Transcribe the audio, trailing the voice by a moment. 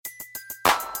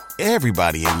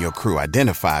Everybody in your crew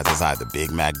identifies as either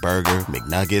Big Mac Burger,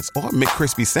 McNuggets, or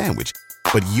McCrispy Sandwich.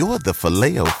 But you're the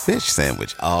Filet-O-Fish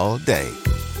Sandwich all day.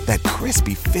 That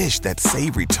crispy fish, that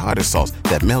savory tartar sauce,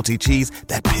 that melty cheese,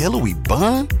 that pillowy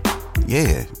bun.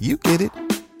 Yeah, you get it.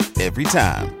 Every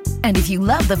time. And if you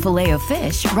love the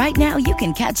Filet-O-Fish, right now you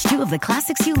can catch two of the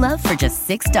classics you love for just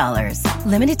 $6.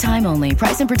 Limited time only.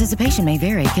 Price and participation may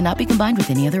vary. Cannot be combined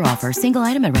with any other offer. Single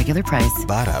item at regular price.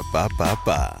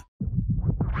 Ba-da-ba-ba-ba.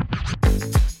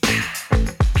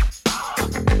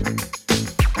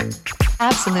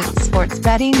 Absolute sports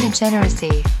betting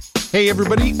degeneracy. Hey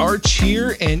everybody, Arch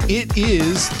here, and it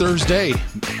is Thursday.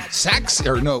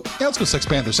 Let's go Sex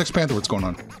Panther. Sex Panther, what's going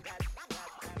on?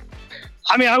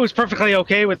 I mean, I was perfectly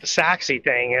okay with the Saxy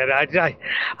thing, and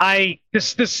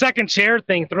this second chair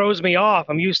thing throws me off.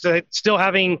 I'm used to still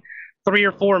having 3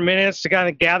 or 4 minutes to kind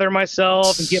of gather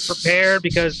myself and get prepared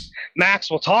because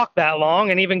Max will talk that long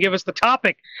and even give us the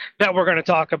topic that we're going to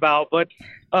talk about. But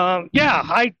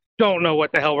I don't know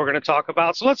what the hell we're going to talk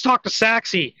about. So let's talk to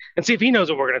Saxy and see if he knows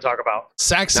what we're going to talk about.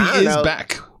 Saxy is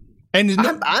back.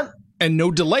 And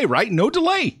no delay, right? No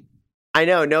delay. I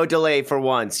know, no delay for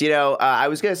once. I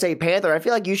was going to say, Panther, I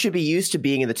feel like you should be used to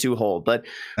being in the 2-hole. But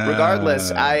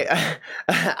regardless, I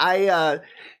have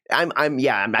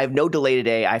no delay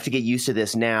today. I have to get used to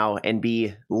this now and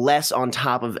be less on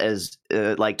top of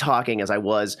talking as I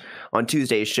was on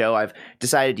Tuesday's show. I've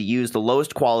decided to use the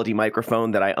lowest quality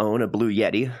microphone that I own, a Blue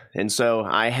Yeti. And so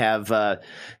I have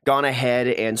gone ahead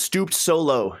and stooped so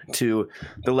low to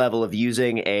the level of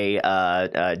using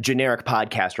a generic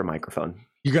podcaster microphone.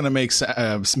 You're going to make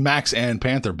Max and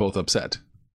Panther both upset.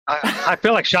 I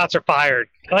feel like shots are fired.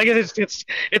 Like it's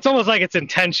almost like it's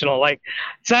intentional. Like,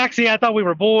 Saxy, I thought we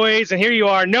were boys, and here you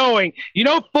are knowing,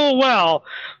 full well,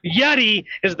 Yeti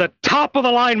is the top of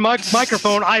the line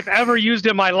microphone I've ever used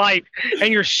in my life,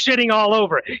 and you're shitting all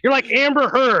over it. You're like Amber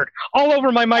Heard all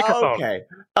over my microphone.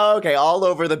 Okay, all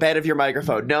over the bed of your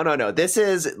microphone. No.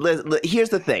 Here's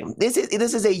the thing. This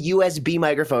is a USB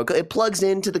microphone. It plugs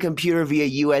into the computer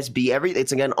via USB.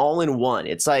 It's again all in one.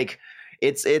 It's like.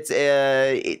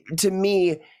 To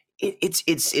me,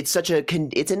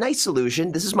 it's a nice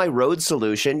solution. This is my road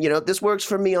solution. This works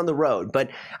for me on the road. But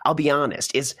I'll be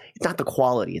honest, it's not the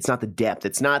quality. It's not the depth.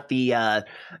 It's not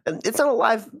it's not a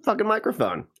live fucking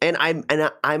microphone. And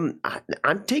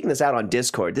I'm taking this out on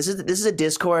Discord. This is a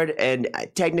Discord and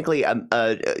technically a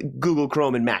Google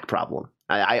Chrome and Mac problem.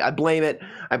 I blame it.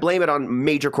 I blame it on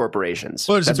major corporations.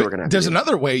 Well, there's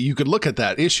another way you could look at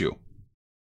that issue.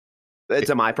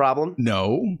 It's my problem?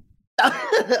 No.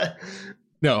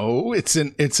 No, it's a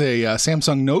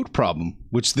Samsung Note problem,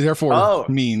 which therefore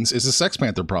means is a Sex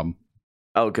Panther problem.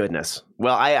 Oh goodness.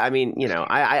 Well, I mean,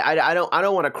 I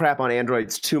don't want to crap on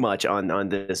Androids too much on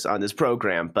this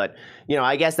program, but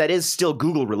I guess that is still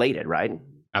Google related, right?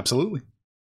 Absolutely.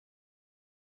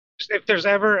 If there's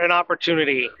ever an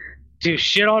opportunity to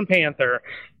shit on Panther,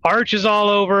 Arch is all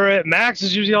over it. Max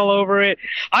is usually all over it.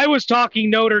 I was talking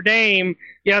Notre Dame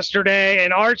yesterday,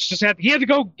 and Arch had to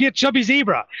go get Chubby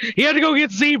Zebra. He had to go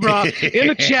get Zebra in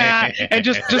the chat and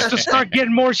just to start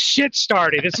getting more shit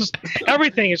started. It's just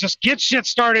everything is just get shit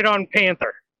started on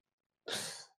Panther.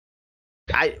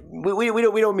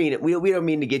 We don't mean it. We don't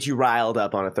mean to get you riled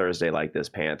up on a Thursday like this,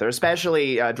 Panther,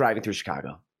 especially driving through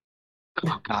Chicago.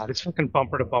 Oh God, it's fucking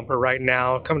bumper to bumper right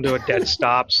now, coming to a dead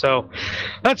stop. So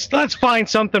let's find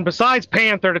something besides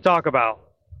Panther to talk about.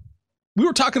 We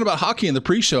were talking about hockey in the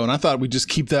pre-show, and I thought we'd just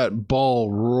keep that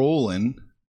ball rolling.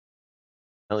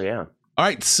 Hell yeah! All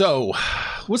right, so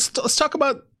let's talk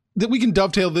about that. We can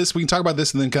dovetail this. We can talk about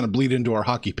this and then kind of bleed into our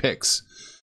hockey picks.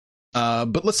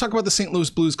 But let's talk about the St. Louis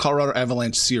Blues Colorado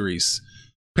Avalanche series.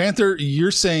 Panther,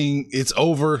 you're saying it's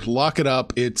over, lock it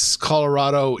up. It's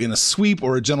Colorado in a sweep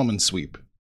or a gentleman's sweep?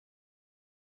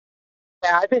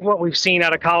 Yeah, I think what we've seen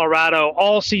out of Colorado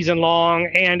all season long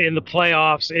and in the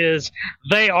playoffs is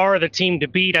they are the team to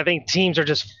beat. I think teams are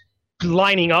just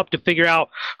lining up to figure out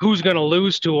who's going to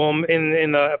lose to them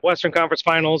in the Western Conference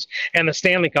Finals and the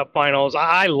Stanley Cup Finals.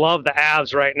 I love the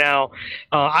Avs right now.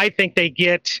 I think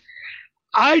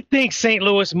St.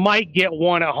 Louis might get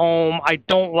one at home. I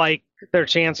don't like their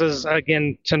chances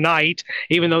again tonight,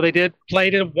 even though they did play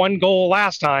to 1 goal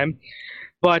last time.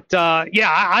 But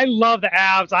I love the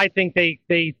Avs. I think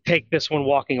they take this one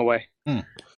walking away.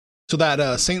 So that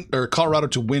Colorado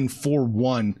to win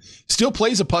 4-1 still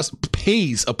pays a plus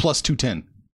 210.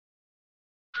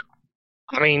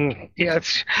 I mean, yeah,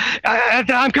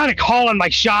 I'm kind of calling my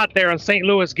shot there on St.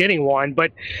 Louis getting one, but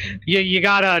you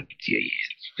gotta,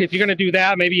 if you're gonna do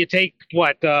that, maybe you take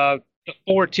the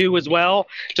 4-2 as well,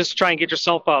 just to try and get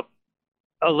yourself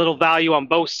a little value on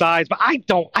both sides, but I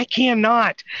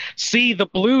cannot see the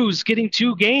Blues getting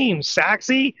 2 games.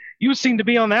 Saxy, you seem to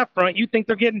be on that front. You think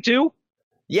they're getting 2?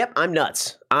 Yep, I'm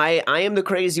nuts. I am the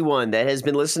crazy one that has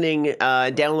been listening,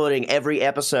 downloading every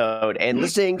episode and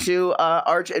listening to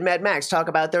Arch and Mad Max talk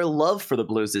about their love for the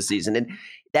Blues this season. And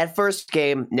that first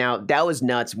game, now, that was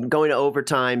nuts. Going to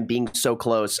overtime, being so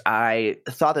close, I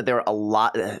thought that there were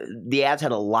the Avs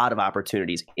had a lot of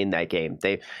opportunities in that game.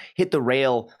 They hit the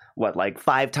rail, like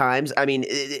 5 times? I mean,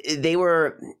 they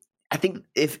were... I think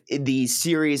if the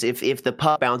series, if the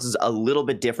puck bounces a little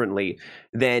bit differently,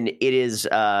 then it is...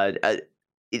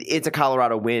 it's a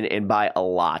Colorado win, and by a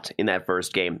lot in that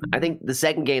first game. I think the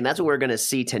second game, that's what we're going to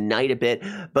see tonight a bit.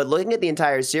 But looking at the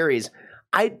entire series,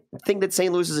 I think that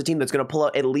St. Louis is a team that's going to pull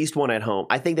out at least one at home.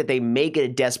 I think that they make it a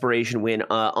desperation win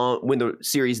when the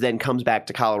series then comes back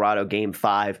to Colorado game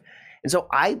 5. And so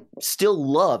I still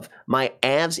love my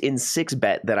Avs in 6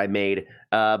 bet that I made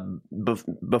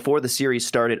before the series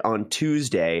started on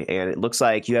Tuesday. And it looks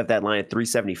like you have that line at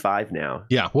 375 now.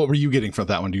 Yeah. What were you getting for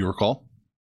that one? Do you recall?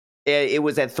 It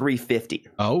was at 350.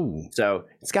 Oh, so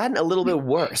it's gotten a little bit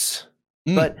worse,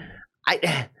 but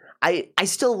I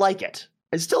still like it.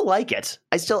 I still like it.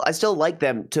 I still like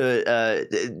them to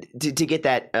get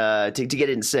that to get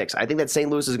it in 6. I think that St.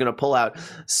 Louis is going to pull out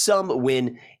some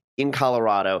win in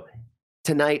Colorado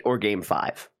tonight or game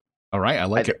 5. All right, I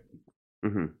like it.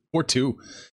 Mm-hmm. 4-2.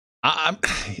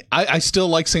 I still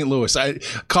like St. Louis.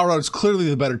 Colorado's clearly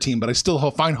the better team, but I still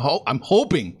I'm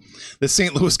hoping that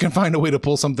St. Louis can find a way to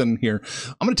pull something here.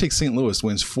 I'm going to take St. Louis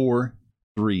wins 4-3.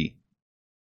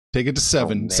 Take it to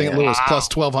 7. St. Louis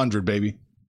plus 1,200, baby.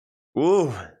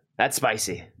 Ooh, that's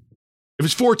spicy. If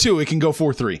it's 4-2, it can go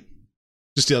 4-3.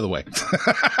 Just the other way.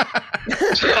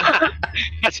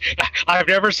 I've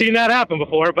never seen that happen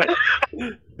before, but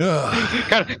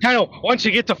kind of once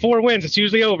you get to 4 wins, it's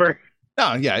usually over.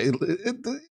 Oh, yeah.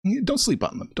 Don't sleep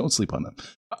on them. Don't sleep on them.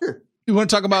 You want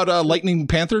to talk about Lightning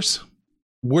Panthers?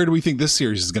 Where do we think this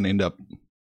series is going to end up?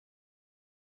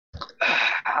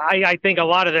 I think a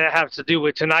lot of that has to do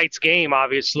with tonight's game,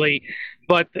 obviously.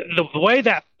 But the way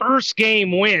that first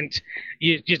game went,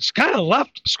 you just kind of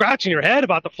left scratching your head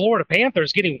about the Florida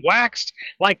Panthers getting waxed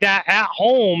like that at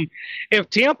home. If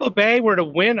Tampa Bay were to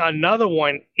win another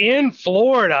one in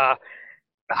Florida,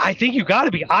 I think you got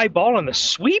to be eyeballing the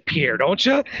sweep here, don't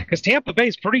you? Because Tampa Bay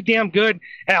is pretty damn good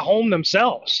at home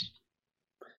themselves.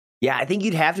 Yeah, I think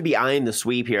you'd have to be eyeing the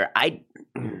sweep here.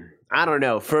 I don't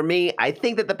know. For me, I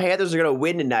think that the Panthers are going to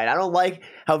win tonight. I don't like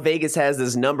how Vegas has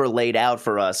this number laid out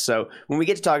for us. So when we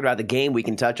get to talk about the game, we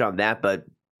can touch on that. But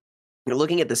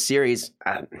looking at the series,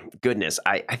 goodness,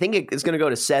 I think it's going to go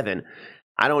to 7.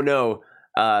 I don't know.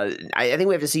 I think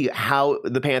we have to see how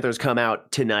the Panthers come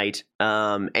out tonight,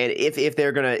 and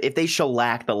if they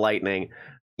shellac the Lightning.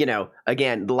 You know,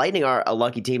 again, the Lightning are a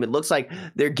lucky team. It looks like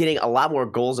they're getting a lot more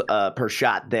goals per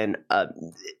shot than a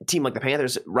team like the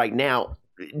Panthers right now.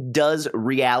 Does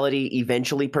reality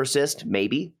eventually persist?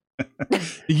 Maybe.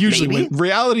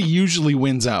 Reality usually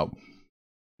wins out.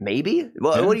 Maybe.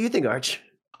 Well, yeah. What do you think, Arch?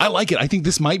 I like it. I think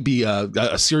this might be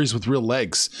a series with real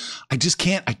legs. I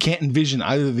can't envision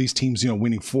either of these teams,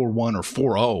 winning 4-1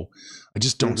 or 4-0. I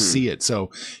just don't see it.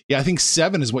 So, yeah, I think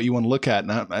 7 is what you want to look at.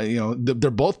 And, they're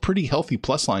both pretty healthy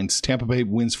plus lines. Tampa Bay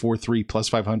wins 4-3 plus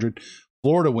 500.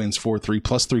 Florida wins 4-3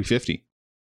 plus 350.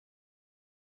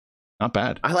 Not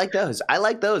bad. I like those.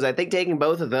 I think taking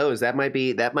both of those, that might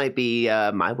be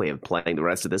my way of playing the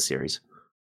rest of this series.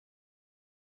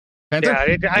 Panther?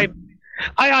 Yeah,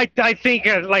 I think,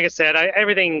 like I said,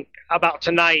 everything about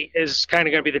tonight is kind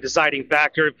of going to be the deciding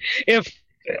factor. If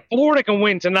Florida can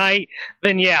win tonight,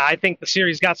 then yeah, I think the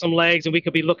series got some legs and we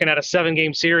could be looking at a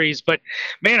 7-game series. But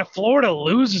man, if Florida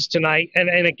loses tonight and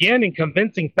again in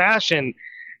convincing fashion,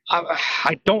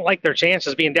 I don't like their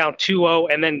chances being down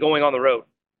 2-0 and then going on the road.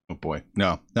 Oh boy,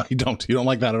 no, you don't. You don't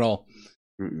like that at all.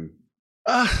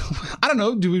 I don't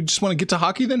know. Do we just want to get to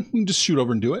hockey then? We can just shoot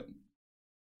over and do it.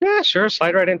 Yeah, sure.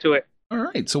 Slide right into it. All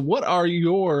right. So what are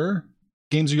your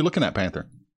games are you looking at, Panther?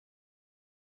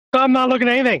 I'm not looking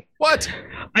at anything. What?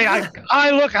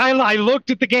 I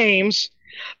looked at the games,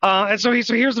 and so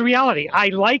here's the reality. I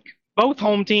like both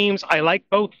home teams. I like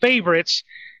both favorites,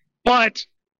 but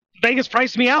Vegas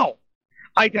priced me out.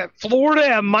 I got Florida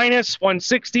at minus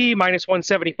 160, minus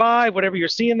 175, whatever you're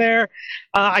seeing there.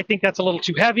 I think that's a little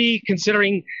too heavy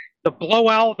considering the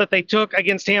blowout that they took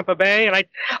against Tampa Bay. And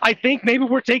I think maybe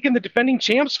we're taking the defending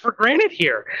champs for granted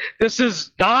here. This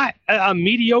is not a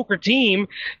mediocre team.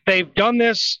 They've done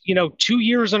this, 2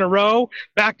 years in a row,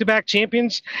 back-to-back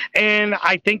champions, and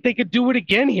I think they could do it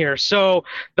again here. So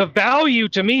the value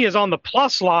to me is on the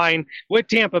plus line with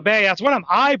Tampa Bay. That's what I'm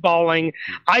eyeballing.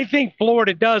 I think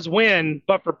Florida does win,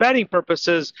 but for betting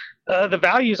purposes, the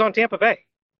value is on Tampa Bay.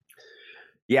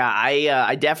 Yeah,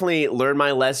 I definitely learned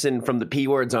my lesson from the P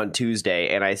words on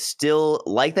Tuesday, and I still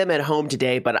like them at home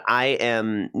today, but I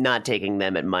am not taking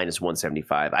them at minus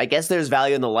 175. I guess there's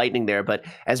value in the Lightning there, but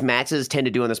as Maxes tend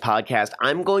to do on this podcast,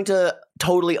 I'm going to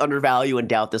totally undervalue and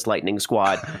doubt this Lightning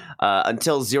squad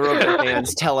until zero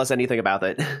fans tell us anything about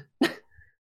it.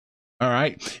 All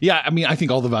right. Yeah, I mean, I think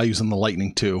all the values in the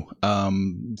Lightning too.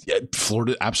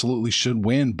 Florida absolutely should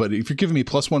win, but if you're giving me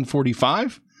plus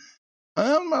 145,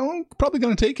 I'm probably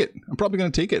going to take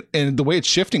it. And the way it's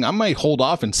shifting, I might hold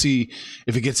off and see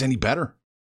if it gets any better.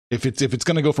 If it's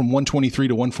going to go from 123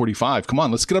 to 145, come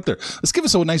on, let's get up there. Let's give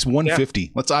us a nice 150. Yeah.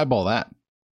 Let's eyeball that.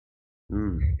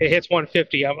 It hits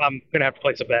 150. I'm going to have to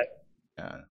place a bet.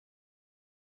 Yeah.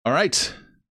 All right.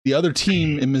 The other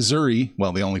team in Missouri,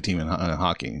 well, the only team in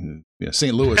hockey,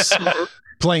 St. Louis,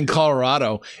 playing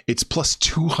Colorado. It's plus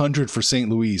 200 for St.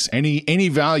 Louis. Any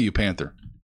value, Panther?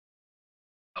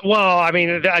 Well, I mean,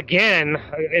 again,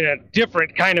 in a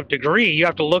different kind of degree, you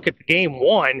have to look at the game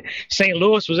one. St.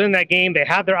 Louis was in that game. They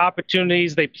had their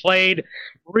opportunities. They played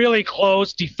really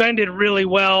close, defended really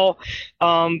well.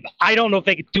 I don't know if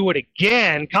they could do it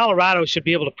again. Colorado should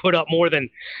be able to put up more than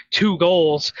 2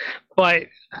 goals. But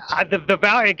the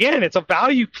value, again, it's a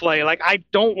value play. Like, I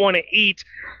don't want to eat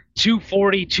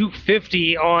 240,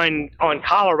 250 on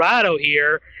Colorado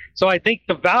here. So I think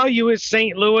the value is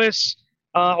St. Louis.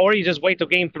 Or you just wait till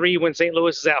game 3 when St.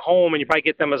 Louis is at home, and you probably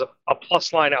get them as a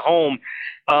plus line at home.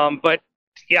 But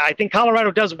yeah, I think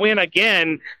Colorado does win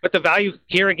again, but the value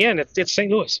here again, it's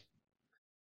St. Louis.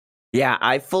 Yeah,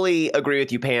 I fully agree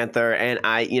with you, Panther. And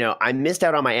I missed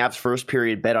out on my Avs first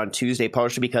period bet on Tuesday,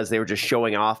 partially because they were just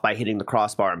showing off by hitting the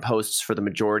crossbar and posts for the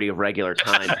majority of regular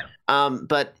time.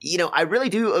 But I really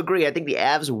do agree. I think the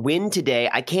Avs win today.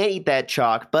 I can't eat that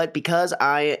chalk, but because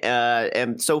I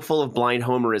am so full of blind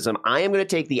homerism, I am going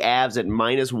to take the Avs at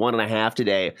minus 1.5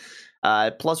 today.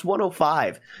 Plus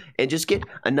 105, and just get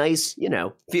a nice,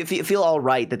 feel all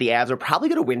right that the Avs are probably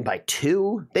going to win by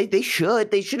 2. They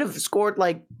should have scored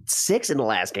like 6 in the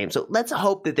last game. So let's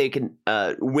hope that they can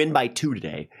win by 2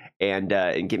 today and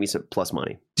give me some plus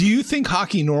money. Do you think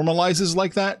hockey normalizes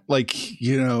like that? Like,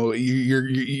 you're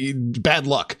bad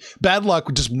luck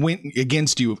just went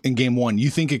against you in game 1.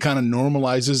 You think it kind of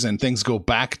normalizes and things go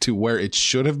back to where it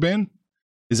should have been?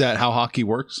 Is that how hockey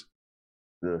works?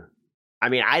 I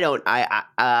mean, I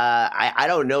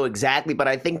don't know exactly, but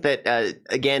I think that,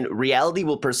 again, reality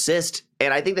will persist.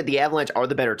 And I think that the Avalanche are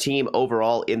the better team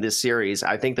overall in this series.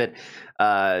 I think that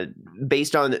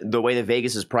based on the way that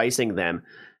Vegas is pricing them,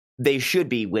 they should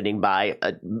be winning by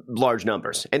large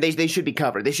numbers, and they should be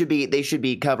covered. They should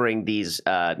be covering these,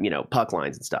 puck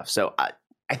lines and stuff. So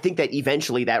I think that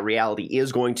eventually that reality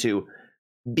is going to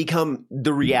become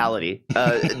the reality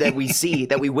that we see,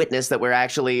 that we witness, that we're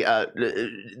actually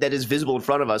that is visible in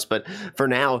front of us. But for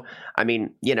now, I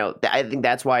mean, I think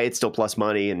that's why it's still plus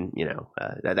money, and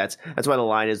that's why the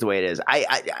line is the way it is.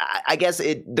 I guess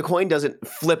the coin doesn't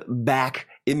flip back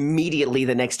immediately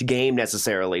the next game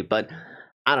necessarily, but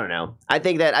I don't know. I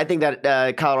think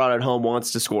that Colorado at home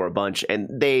wants to score a bunch, and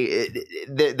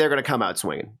they're going to come out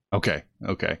swinging. Okay.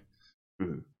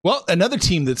 Mm-hmm. Well, another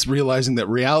team that's realizing that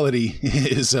reality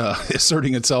is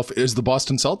asserting itself is the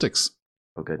Boston Celtics.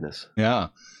 Oh, goodness. Yeah.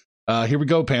 Here we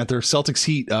go, Panther. Celtics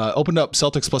Heat opened up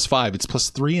Celtics plus 5. It's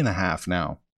plus 3.5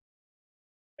 now.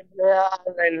 Yeah,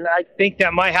 and I think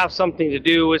that might have something to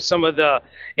do with some of the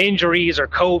injuries or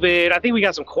COVID. I think we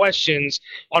got some questions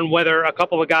on whether a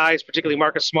couple of guys, particularly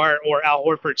Marcus Smart or Al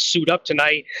Horford, suit up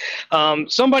tonight.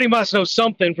 Somebody must know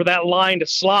something for that line to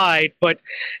slide. But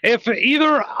if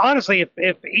either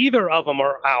of them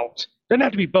are out, doesn't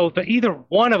have to be both, but either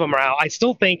one of them are out, I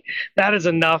still think that is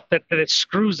enough that it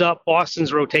screws up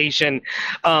Boston's rotation.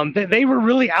 They were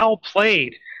really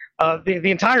outplayed. The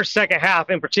entire second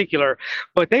half in particular,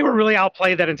 but they were really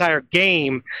outplayed that entire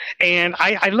game. And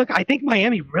I think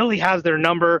Miami really has their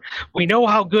number. We know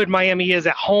how good Miami is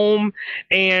at home,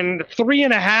 and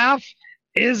 3.5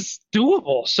 is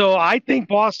doable. So I think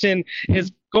Boston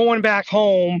is going back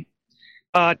home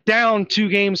down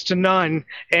 2-0,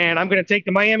 and I'm going to take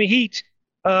the Miami Heat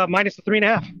minus the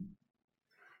 3.5.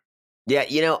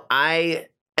 Yeah, I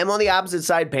am on the opposite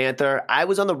side, Panther. I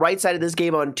was on the right side of this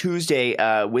game on Tuesday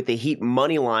with the Heat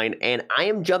money line, and I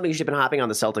am jumping ship and hopping on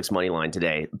the Celtics money line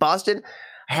today. Boston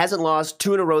hasn't lost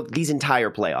 2 in a row these entire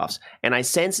playoffs, and I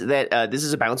sense that this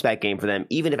is a bounce back game for them.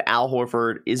 Even if Al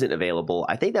Horford isn't available,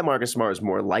 I think that Marcus Smart is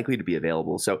more likely to be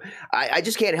available. So I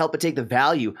just can't help but take the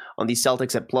value on these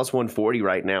Celtics at plus 140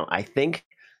 right now. I think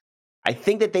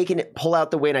that they can pull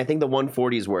out the win. I think the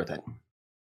 140 is worth it.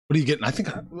 What are you getting? I think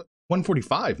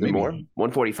 145, maybe more.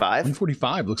 145.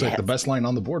 145 looks like the best line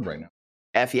on the board right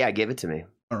now. Yeah, give it to me.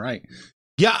 All right.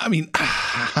 Yeah, I mean,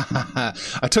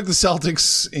 I took the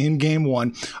Celtics in game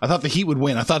 1. I thought the Heat would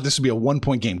win. I thought this would be a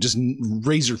 1-point game, just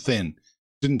razor thin.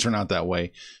 Didn't turn out that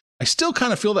way. I still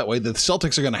kind of feel that way, that the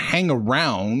Celtics are going to hang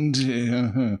around.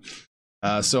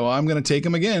 So I'm going to take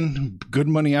them again. Good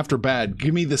money after bad.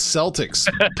 Give me the Celtics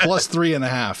plus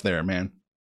 3.5 there, man.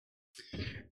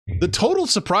 The total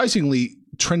surprisingly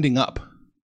trending up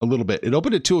a little bit. It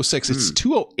opened at 206. It's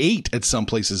 208 at some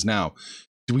places now.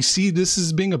 Do we see this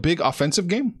as being a big offensive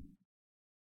game?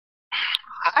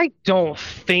 I don't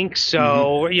think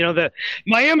so. You know, the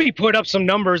Miami put up some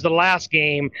numbers the last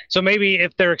game, so maybe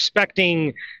if they're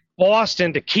expecting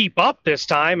Boston to keep up this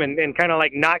time and kind of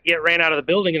like not get ran out of the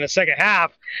building in the second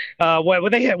half,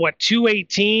 they had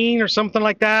 218 or something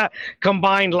like that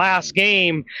combined last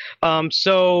game.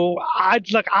 So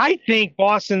I think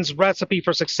Boston's recipe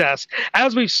for success,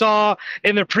 as we saw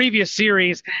in the previous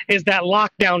series, is that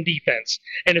lockdown defense.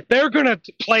 And if they're going to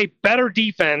play better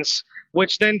defense,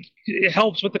 which then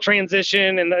helps with the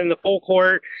transition and then the full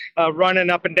court running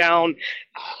up and down,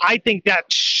 I think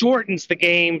that shortens the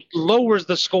game, lowers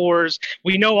the scores.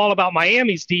 We know all about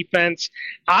Miami's defense.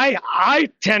 I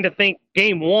tend to think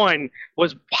game 1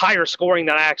 was higher scoring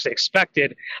than I actually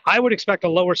expected. I would expect a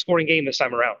lower scoring game this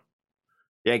time around.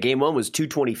 Yeah, game 1 was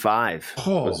 225.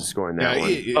 Was the score in that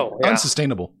one?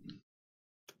 Unsustainable.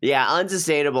 Yeah,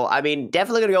 unsustainable. I mean,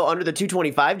 definitely going to go under the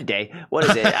 225 today. What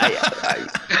is it?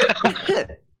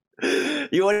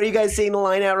 What are you guys seeing the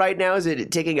line at right now? Is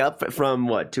it ticking up from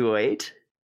what, 208?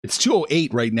 It's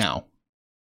 208 right now.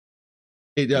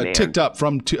 It ticked up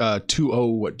from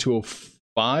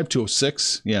 205,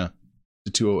 206, yeah,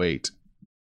 to 208.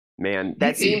 Man,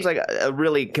 that seems like a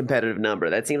really competitive number.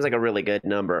 That seems like a really good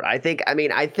number. I think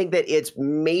that it's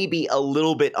maybe a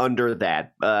little bit under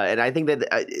that. And I think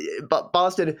that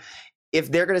Boston, if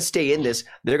they're going to stay in this,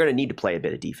 they're going to need to play a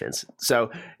bit of defense.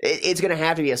 So it's going to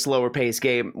have to be a slower pace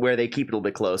game where they keep it a little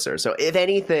bit closer. So if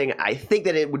anything, I think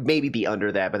that it would maybe be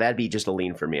under that, but that'd be just a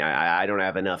lean for me. I don't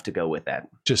have enough to go with that.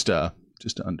 Just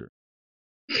under.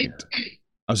 I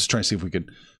was just trying to see if we could.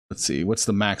 Let's see, what's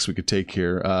the max we could take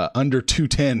here? Under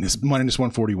 210 is minus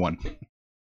 141.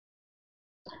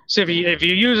 So if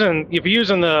you're using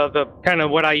the kind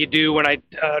of what I do when I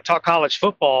talk college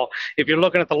football, if you're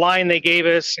looking at the line they gave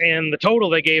us and the total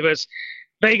they gave us,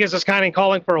 Vegas is kind of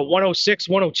calling for a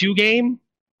 106-102 game,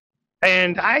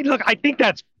 and I think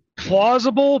that's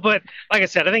plausible. But like I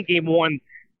said, I think game 1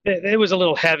 it was a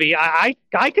little heavy. I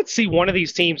could see one of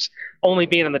these teams only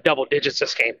being in the double digits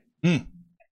this game.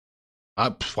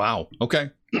 Wow.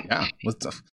 Okay. Yeah. Let's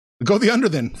go the under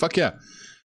then. Fuck yeah.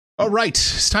 All right.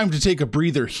 It's time to take a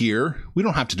breather here. We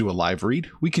don't have to do a live read.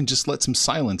 We can just let some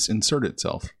silence insert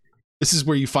itself. This is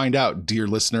where you find out, dear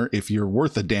listener, if you're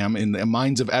worth a damn in the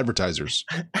minds of advertisers.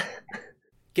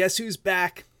 Guess who's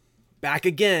back? Back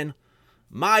again.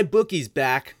 My bookie's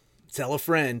back. Tell a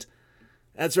friend.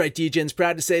 That's right, DJ's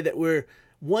proud to say that we're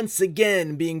once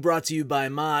again being brought to you by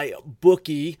My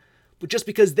Bookie. But just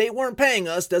because they weren't paying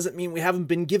us doesn't mean we haven't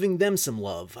been giving them some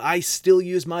love. I still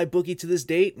use My Bookie to this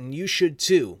date, and you should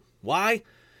too. Why?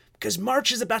 Because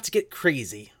March is about to get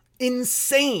crazy.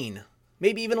 Insane.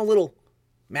 Maybe even a little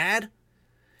mad.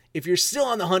 If you're still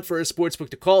on the hunt for a sportsbook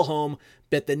to call home,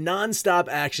 bet the non-stop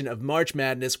action of March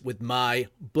Madness with My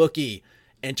Bookie.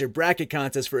 Enter bracket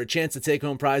contests for a chance to take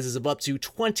home prizes of up to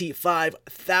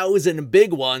 25,000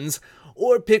 big ones,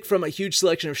 or pick from a huge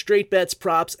selection of straight bets,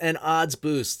 props, and odds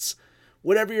boosts.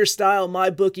 Whatever your style,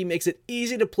 MyBookie makes it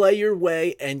easy to play your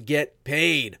way and get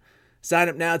paid. Sign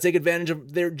up now, take advantage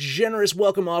of their generous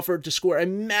welcome offer to score a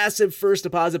massive first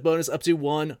deposit bonus up to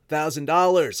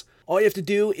 $1,000. All you have to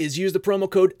do is use the promo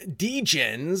code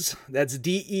DEGENS, that's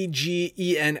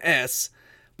DEGENS,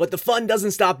 but the fun doesn't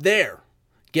stop there.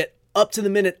 Get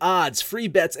up-to-the-minute odds, free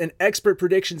bets, and expert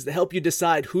predictions to help you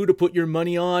decide who to put your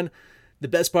money on. The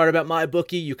best part about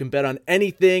MyBookie, you can bet on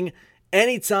anything,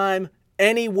 anytime,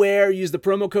 anywhere. Use the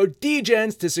promo code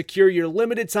DEGENS to secure your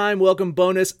limited time welcome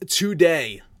bonus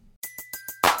today.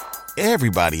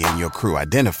 Everybody in your crew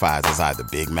identifies as either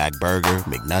Big Mac Burger,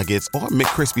 McNuggets, or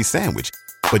McCrispy Sandwich.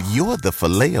 But you're the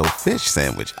Filet-O-Fish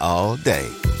Sandwich all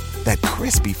day. That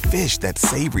crispy fish, that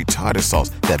savory tartar sauce,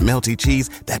 that melty cheese,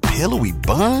 that pillowy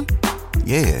bun.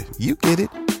 Yeah, you get it.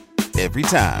 Every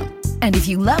time. And if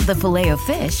you love the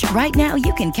Filet-O-Fish, right now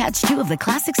you can catch 2 of the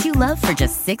classics you love for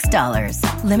just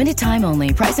 $6. Limited time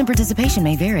only. Price and participation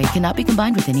may vary. Cannot be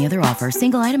combined with any other offer.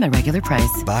 Single item at regular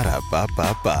price.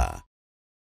 Ba-da-ba-ba-ba.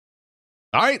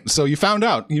 All right, so you found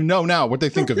out. You know now what they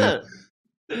think of you.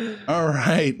 All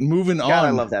right, moving on. God,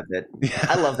 I love that bit.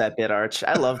 I love that bit, Arch.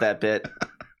 I love that bit.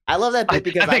 I love that bit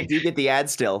because I do get the ad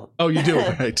still. Oh, you do?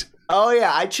 Right. Oh,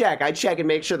 yeah, I check and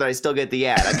make sure that I still get the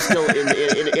ad. I'm still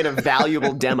in a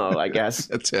valuable demo, I guess.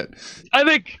 That's it. I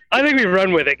think we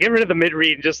run with it. Get rid of the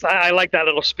mid-read. Just I like that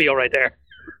little spiel right there.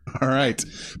 All right.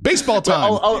 Baseball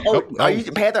time. Are you,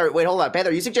 Panther, wait, hold on. Panther,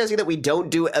 are you suggesting that we don't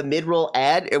do a mid-roll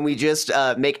ad and we just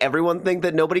make everyone think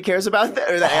that nobody cares about them,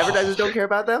 or that advertisers don't care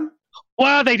about them?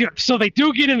 Well, they do. So they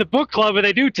do get in the book club, and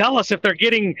they do tell us if they're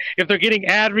getting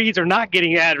ad reads or not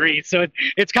getting ad reads. So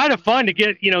it's kind of fun to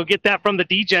get that from the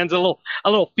DGens, a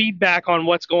little feedback on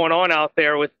what's going on out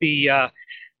there with the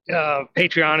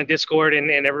Patreon and Discord and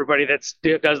everybody that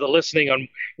does the listening on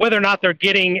whether or not they're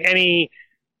getting any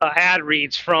ad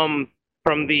reads from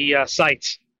the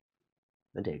sites.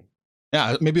 Indeed.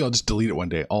 Yeah, maybe I'll just delete it one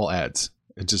day. All ads.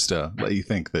 It just let you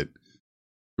think that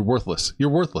you're worthless. You're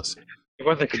worthless.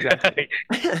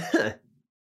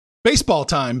 Baseball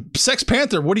time. Sex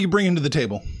Panther, what are you bringing to the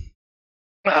table?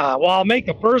 Well, I'll make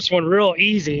the first one real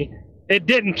easy. It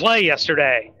didn't play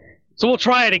yesterday, so we'll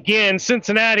try it again.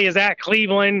 Cincinnati is at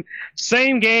Cleveland.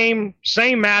 Same game,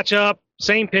 same matchup,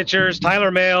 same pitchers.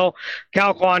 Tyler Mahle,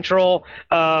 Cal Quantrill.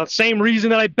 Same reason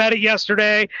that I bet it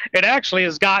yesterday. It actually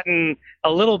has gotten a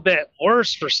little bit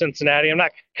worse for Cincinnati. I'm not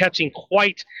catching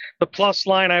quite the plus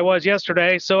line I was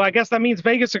yesterday, so I guess that means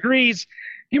Vegas agrees.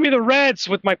 Give me the Reds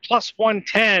with my plus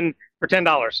 110 for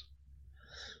 $10.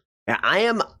 Yeah, I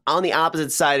am on the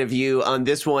opposite side of you on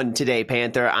this one today,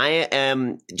 Panther. I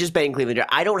am just betting Cleveland.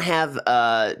 I don't have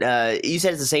you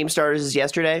said it's the same starters as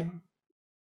yesterday?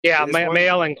 Yeah,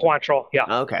 Mahle and Quantrill.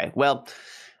 Yeah. Okay. Well,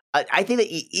 I think that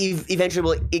eventually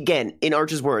will, again, in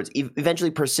Arch's words,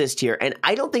 eventually persist here. And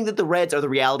I don't think that the Reds are the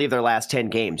reality of their last 10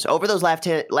 games. Over those last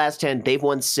 10, they've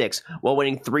won 6 while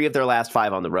winning 3 of their last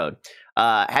 5 on the road.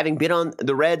 Having been on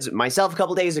the Reds myself a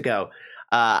couple days ago,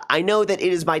 I know that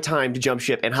it is my time to jump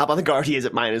ship and hop on the Guardians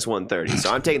at minus 130. So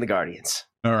I'm taking the Guardians.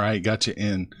 All right, got you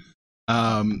in.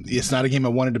 It's not a game I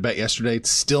wanted to bet yesterday.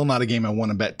 It's still not a game I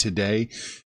want to bet today.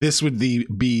 This would be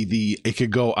the it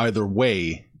could go either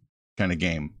way kind of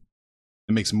game.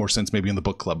 It makes more sense maybe in the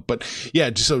book club. But yeah,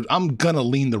 so I'm going to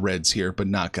lean the Reds here, but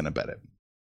not going to bet it.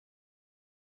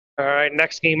 All right,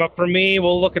 next game up for me,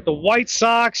 we'll look at the White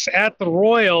Sox at the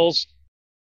Royals.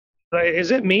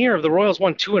 Is it me or have the Royals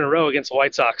won 2 in a row against the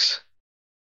White Sox?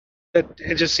 It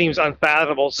just seems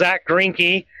unfathomable. Zach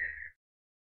Greinke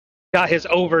got his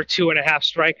over 2.5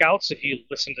 strikeouts. If you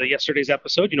listened to yesterday's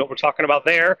episode, you know what we're talking about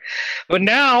there. But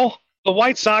now the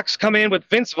White Sox come in with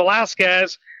Vince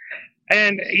Velasquez.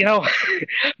 And,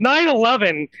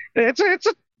 9-11, it's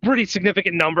a pretty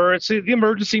significant number. It's the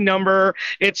emergency number.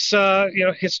 It's,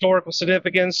 historical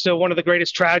significance to one of the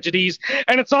greatest tragedies.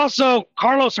 And it's also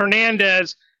Carlos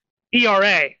Hernandez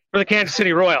ERA for the Kansas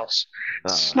City Royals.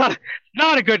 It's not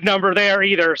a good number there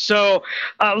either. So,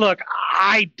 look,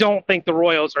 I don't think the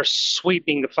Royals are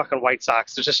sweeping the fucking White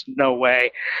Sox. There's just no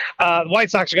way. The White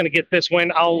Sox are going to get this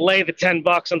win. I'll lay the $10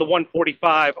 on the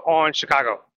 145 on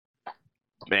Chicago.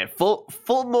 Man, full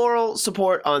moral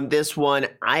support on this one.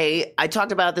 I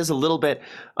talked about this a little bit,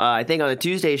 I think on the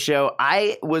Tuesday show.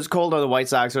 I was cold on the White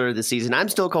Sox earlier this season. I'm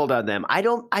still cold on them. I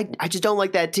just don't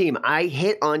like that team. I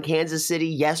hit on Kansas City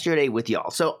yesterday with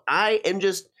y'all. So I am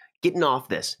just getting off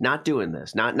this, not doing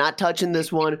this, not touching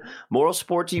this one. Moral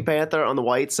support to you, Panther, on the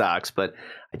White Sox, but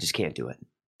I just can't do it.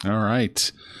 All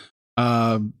right.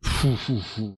 When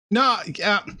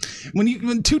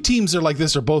two teams are like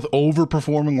this are both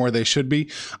overperforming where they should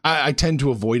be, I tend to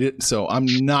avoid it. So I'm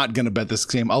not going to bet this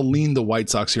game. I'll lean the White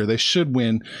Sox here. They should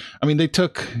win. I mean,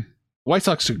 White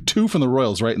Sox took 2 from the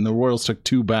Royals, right? And the Royals took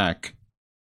 2 back.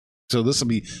 So this will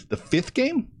be the 5th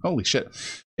game. Holy shit.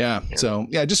 Yeah. So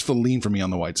yeah, just for lean for me on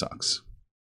the White Sox.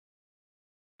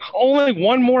 Only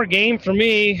one more game for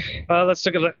me. Let's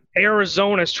look at it.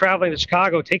 Arizona's traveling to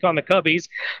Chicago, take on the Cubbies.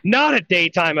 Not a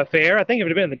daytime affair. I think if it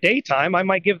had been in the daytime, I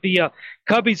might give the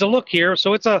Cubbies a look here.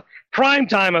 So it's a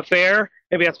primetime affair.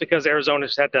 Maybe that's because Arizona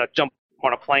just had to jump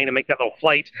on a plane and make that little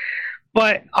flight.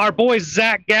 But our boy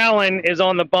Zach Gallen is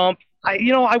on the bump.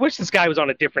 I wish this guy was on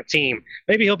a different team.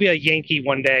 Maybe he'll be a Yankee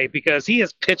one day because he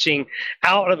is pitching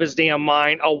out of his damn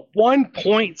mind. A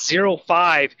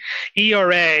 1.05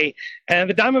 ERA, and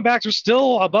the Diamondbacks are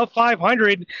still above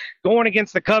 500 going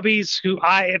against the Cubbies, who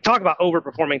I talk about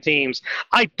overperforming teams.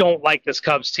 I don't like this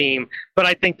Cubs team, but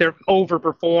I think they're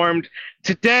overperformed.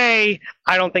 Today,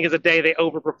 I don't think is a day they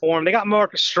overperform. They got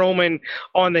Marcus Stroman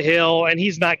on the hill, and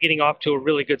he's not getting off to a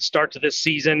really good start to this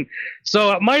season.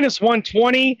 So at minus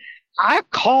 120, I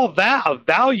call that a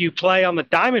value play on the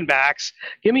Diamondbacks.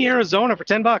 Give me Arizona for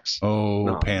 $10. Oh,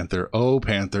 no. Panther. Oh,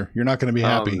 Panther. You're not going to be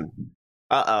happy. You're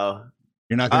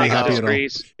not going to be happy at all.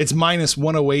 It's minus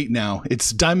 108 now.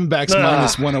 It's Diamondbacks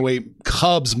minus 108,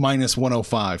 Cubs minus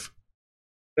 105.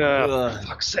 For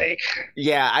fuck's sake.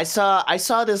 Yeah, I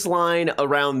saw this line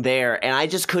around there, and I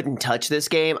just couldn't touch this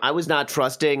game. I was not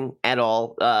trusting at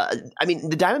all. I mean,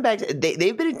 the Diamondbacks,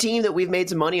 they've been a team that we've made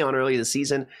some money on early this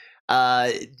season.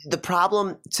 The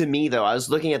problem to me, though, I was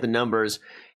looking at the numbers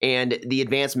and the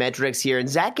advanced metrics here, and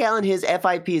Zach Gallen, his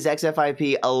FIP, his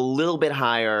XFIP, a little bit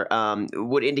higher,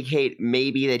 would indicate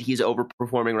maybe that he's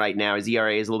overperforming right now. His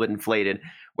ERA is a little bit inflated.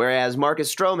 Whereas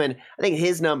Marcus Stroman, I think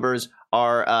his numbers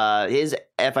are his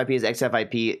FIP, his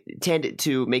XFIP tend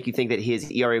to make you think that his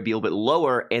ERA will be a little bit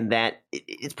lower, and that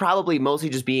it's probably mostly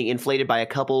just being inflated by a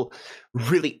couple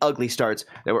really ugly starts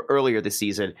that were earlier this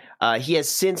season. He has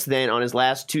since then, on his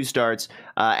last two starts,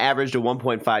 averaged a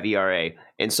 1.5 ERA.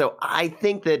 And so I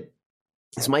think that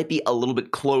this might be a little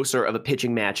bit closer of a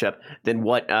pitching matchup than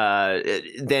what kind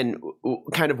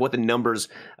of what the numbers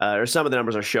or some of the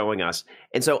numbers are showing us.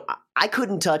 And so I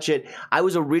couldn't touch it. I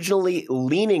was originally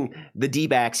leaning the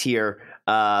D-backs here,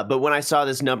 but when I saw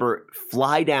this number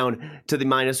fly down to the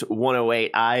minus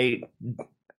 108, I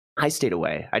stayed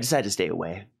away. I decided to stay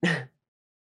away.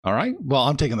 All right. Well,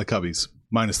 I'm taking the Cubbies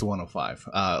minus the 105.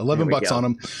 $11 on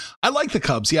them. I like the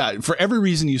Cubs. Yeah, for every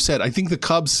reason you said. I think the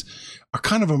Cubs are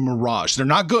kind of a mirage. They're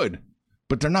not good,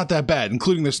 but they're not that bad,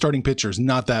 including their starting pitchers,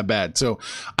 not that bad. So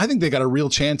I think they got a real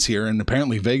chance here, and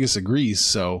apparently Vegas agrees.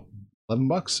 So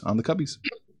 $11 on the Cubbies.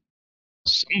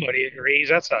 Somebody agrees.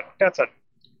 That's a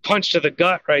punch to the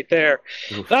gut right there.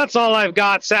 Oof. That's all I've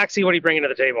got. Saxy, what are you bringing to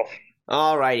the table?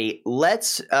 All righty,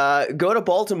 let's go to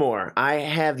Baltimore. I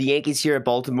have the Yankees here at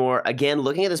Baltimore. Again,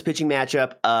 looking at this pitching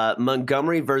matchup,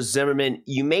 Montgomery versus Zimmerman.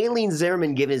 You may lean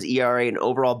Zimmerman given his ERA and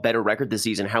overall better record this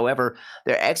season. However,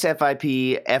 their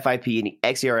XFIP, FIP, and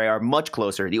xERA are much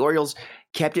closer. The Orioles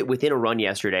kept it within a run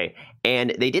yesterday,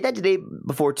 and they did that today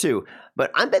before too.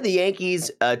 But I'm betting the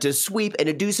Yankees to sweep and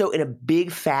to do so in a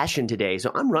big fashion today. So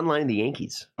I'm run lining the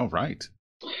Yankees. All right.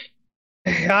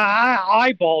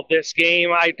 I eyeballed this game.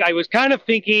 I was kind of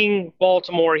thinking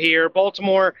Baltimore here.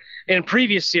 Baltimore in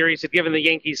previous series had given the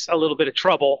Yankees a little bit of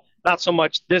trouble. Not so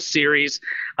much this series.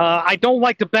 I don't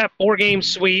like to bet 4-game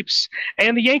sweeps,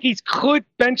 and the Yankees could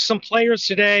bench some players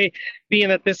today, being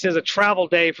that this is a travel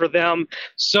day for them.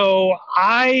 So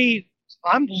I'm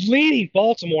leaning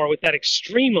Baltimore with that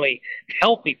extremely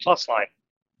healthy plus line.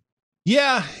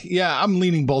 Yeah, I'm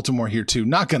leaning Baltimore here too.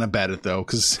 Not going to bet it though,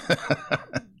 because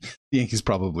the Yankees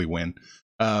probably win.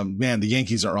 Man, the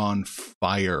Yankees are on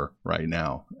fire right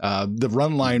now. The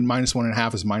run line minus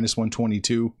 1.5 is minus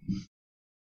 122.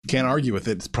 Can't argue with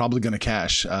it. It's probably going to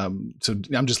cash. So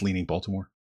I'm just leaning Baltimore.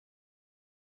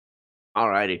 All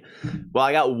righty. Well,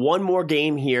 I got one more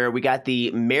game here. We got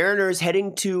the Mariners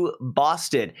heading to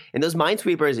Boston. And those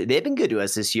Minesweepers, they've been good to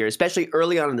us this year, especially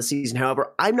early on in the season.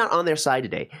 However, I'm not on their side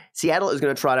today. Seattle is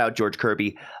going to trot out George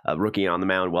Kirby, rookie on the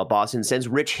mound, while Boston sends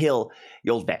Rich Hill,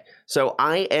 the old vet. So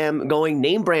I am going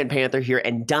name brand Panther here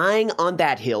and dying on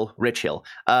that hill, Rich Hill.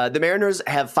 The Mariners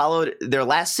have followed their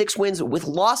last 6 wins with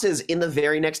losses in the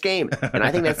very next game. And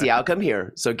I think that's the outcome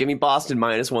here. So give me Boston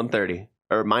minus 130.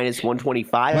 Or minus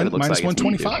 125. Minus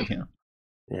 125,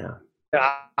 yeah.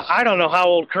 I don't know how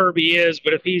old Kirby is,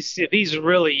 but if he's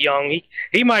really young,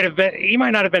 he might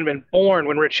not have been born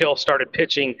when Rich Hill started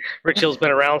pitching. Rich Hill's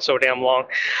been around so damn long.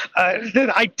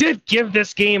 I did give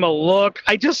this game a look.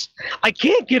 I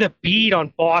can't get a beat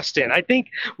on Boston. I think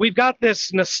we've got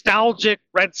this nostalgic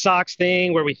Red Sox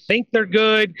thing where we think they're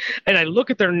good, and I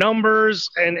look at their numbers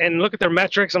and look at their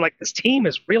metrics. I'm like, this team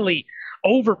is really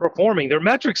overperforming. Their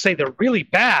metrics say they're really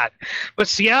bad, but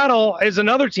Seattle is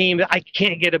another team that I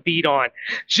can't get a beat on.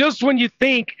 Just when you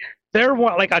think they're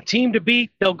like a team to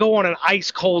beat, they'll go on an ice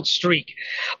cold streak.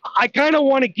 I kind of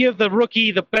want to give the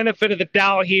rookie the benefit of the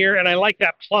doubt here, and I like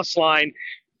that plus line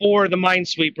for the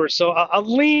Minesweeper. So I'll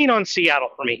lean on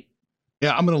Seattle for me.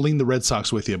 Yeah, I'm going to lean the Red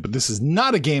Sox with you, but this is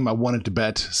not a game I wanted to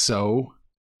bet, so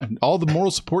all the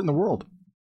moral support in the world.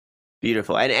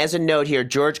 Beautiful. And as a note here,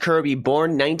 George Kirby,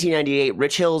 born 1998,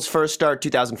 Rich Hill's first start,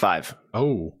 2005.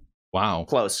 Oh, Wow.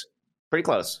 Close. Pretty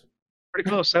close. Pretty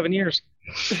close. 7 years.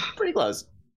 Pretty close. Is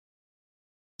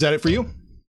that it for you?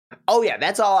 Oh, yeah.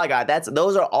 That's all I got.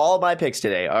 Those are all my picks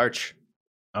today, Arch.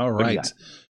 All right.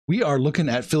 We are looking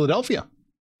at Philadelphia.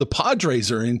 The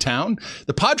Padres are in town.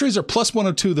 The Padres are plus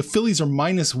 102. The Phillies are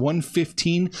minus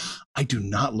 115. I do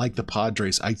not like the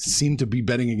Padres. I seem to be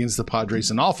betting against the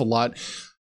Padres an awful lot.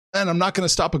 And I'm not going to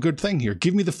stop a good thing here.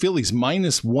 Give me the Phillies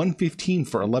minus 115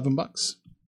 for $11.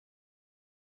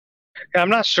 I'm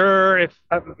not sure if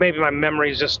maybe my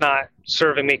memory is just not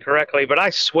serving me correctly, but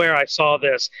I swear I saw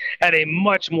this at a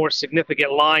much more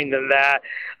significant line than that.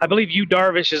 I believe Yu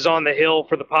Darvish is on the hill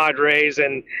for the Padres,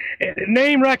 and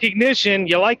name recognition,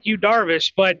 you like Yu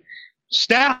Darvish, but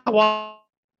stat-wise,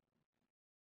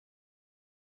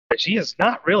 he has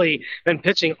not really been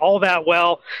pitching all that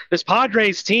well. This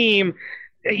Padres team,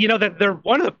 you know, that they're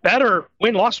one of the better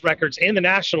win-loss records in the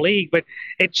National League, but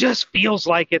it just feels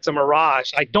like it's a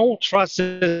mirage. I don't trust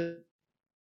this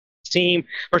team,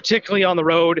 particularly on the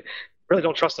road. Really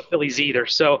don't trust the Phillies either.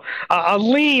 So I'll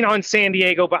lean on San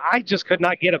Diego, but I just could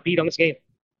not get a beat on this game.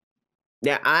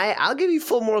 Yeah, I'll give you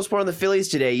full moral support on the Phillies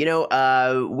today. You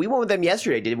know, we went with them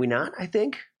yesterday, did we not? I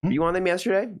think you won them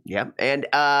yesterday. Yeah, and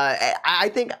I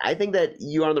think that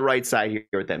you're on the right side here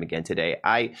with them again today.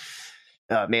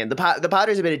 Man, the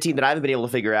Padres have been a team that I haven't been able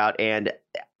to figure out, and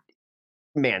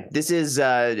man, this is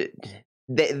they're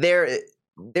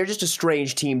just a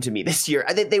strange team to me this year.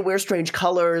 I think they wear strange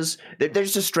colors. They're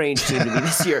just a strange team to me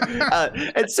this year,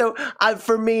 and so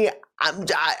for me,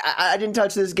 I didn't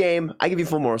touch this game. I give you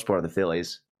full moral support on the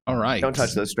Phillies. All right, don't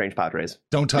touch those strange Padres.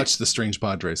 Don't touch the strange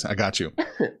Padres. I got you.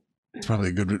 It's probably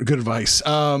a good advice.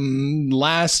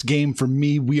 Last game for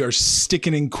me, we are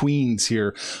sticking in Queens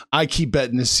here. I keep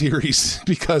betting this series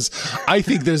because I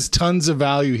think there's tons of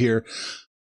value here.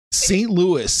 St.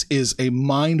 Louis is a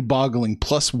mind-boggling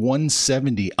plus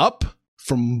 170, up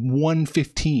from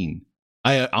 115.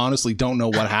 I honestly don't know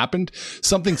what happened.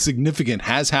 Something significant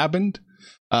has happened,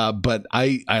 but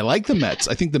I like the Mets.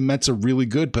 I think the Mets are really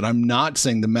good, but I'm not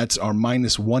saying the Mets are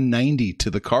minus 190 to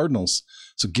the Cardinals.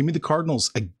 So give me the Cardinals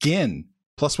again,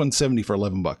 plus 170 for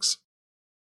 $11.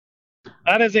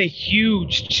 That is a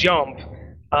huge jump.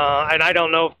 And I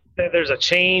don't know if there's a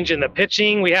change in the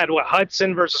pitching. We had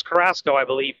Hudson versus Carrasco, I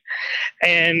believe.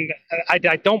 And I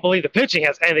don't believe the pitching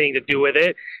has anything to do with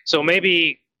it. So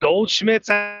maybe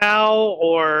Goldschmidt's out,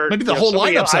 or maybe the whole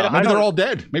lineup's out. Maybe they're all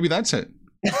dead. Maybe that's it.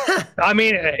 I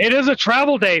mean, it is a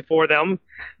travel day for them.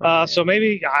 So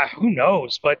maybe, who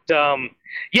knows? But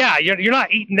yeah, you're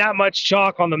not eating that much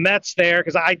chalk on the Mets there,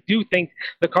 because I do think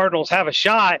the Cardinals have a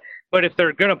shot. But if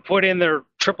they're going to put in their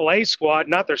AAA squad,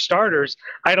 not their starters,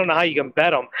 I don't know how you can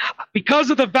bet them. Because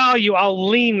of the value, I'll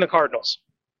lean the Cardinals.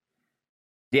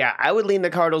 Yeah, I would lean the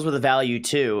Cardinals with a value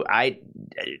too.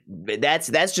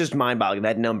 That's just mind-boggling,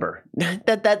 that number.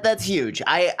 That's huge.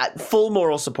 I full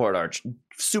moral support, Arch.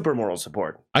 Super moral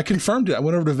support. I confirmed it. I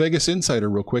went over to Vegas Insider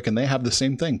real quick, and they have the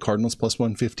same thing. Cardinals plus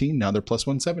 115. Now they're plus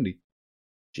 170.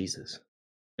 Jesus.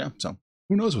 Yeah, so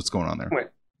who knows what's going on there? Wait,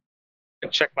 I'll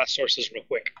check my sources real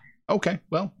quick. Okay,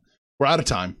 well, we're out of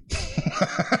time.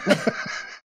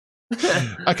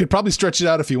 I could probably stretch it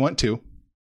out if you want to.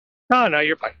 Oh, no,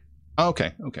 you're fine.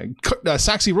 Okay.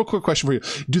 Saxy, real quick question for you.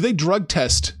 Do they drug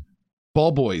test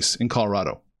ball boys in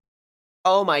Colorado?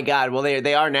 Oh, my God. Well,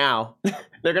 they are now.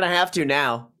 They're going to have to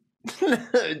now.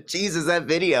 Jesus, that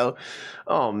video.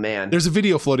 Oh, man. There's a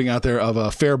video floating out there of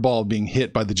a fair ball being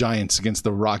hit by the Giants against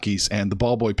the Rockies, and the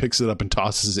ball boy picks it up and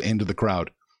tosses it into the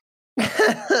crowd.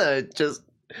 Just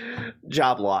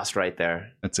job lost right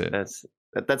there. That's it.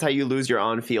 That's how you lose your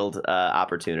on-field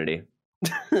opportunity.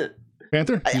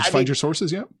 Panther, did you find your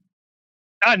sources yet?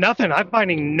 Nothing. I'm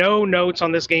finding no notes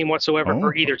on this game whatsoever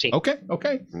for either team.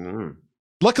 Okay.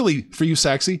 Luckily for you,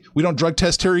 Saxy, we don't drug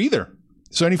test her either.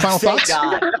 So any final thoughts?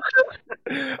 God.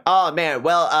 Oh, man.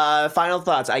 Well, final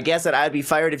thoughts. I guess that I'd be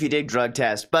fired if you did drug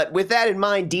test. But with that in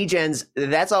mind, D-Gens,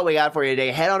 that's all we got for you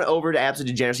today. Head on over to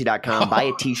absolutedegeneracy.com, buy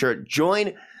a t-shirt,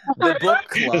 join the book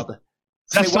club.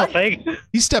 That's the thing.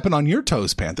 He's stepping on your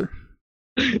toes, Panther.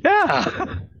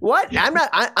 Yeah. What? I'm not.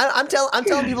 I'm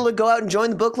telling people to go out and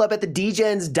join the book club at the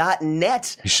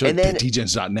dgens.net. You should.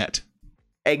 dgens.net.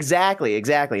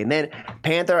 Exactly. And then,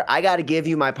 Panther, I got to give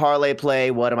you my parlay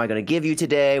play. What am I going to give you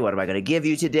today?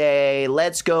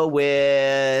 Let's go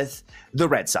with the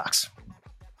Red Sox.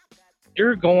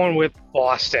 You're going with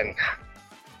Boston.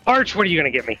 Arch, what are you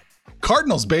going to give me?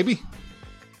 Cardinals, baby.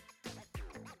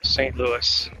 St.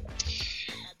 Louis.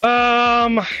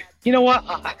 You know what?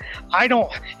 I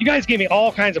don't. You guys gave me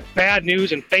all kinds of bad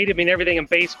news and faded me and everything in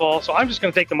baseball, so I'm just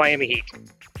going to take the Miami Heat.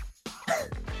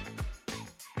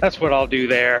 That's what I'll do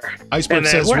there. Iceberg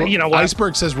says, you know what?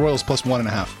 Iceberg says Royals plus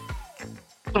 1.5.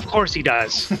 Of course he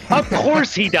does. Of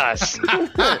course he does.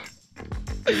 Let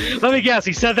me guess.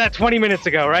 He said that 20 minutes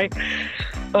ago, right?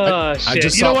 Shit. I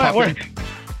just you know saw what?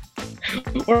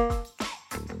 We're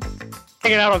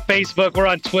hanging out on Facebook. We're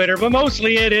on Twitter, but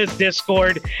mostly it is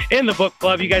Discord in the book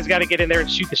club. You guys got to get in there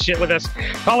and shoot the shit with us.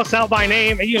 Call us out by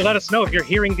name, and you let us know if you're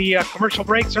hearing the commercial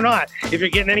breaks or not, if you're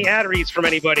getting any ad reads from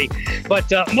anybody.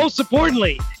 But most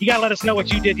importantly, you got to let us know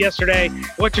what you did yesterday,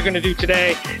 what you're going to do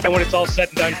today, and when it's all said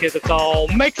and done, kids, it's all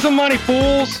make some money,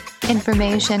 fools.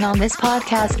 Information on this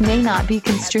podcast may not be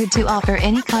construed to offer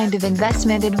any kind of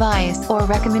investment advice or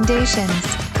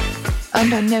recommendations.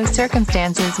 Under no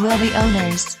circumstances will the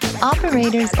owners,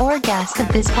 operators, or guests of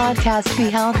this podcast be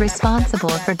held responsible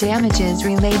for damages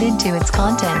related to its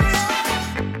contents.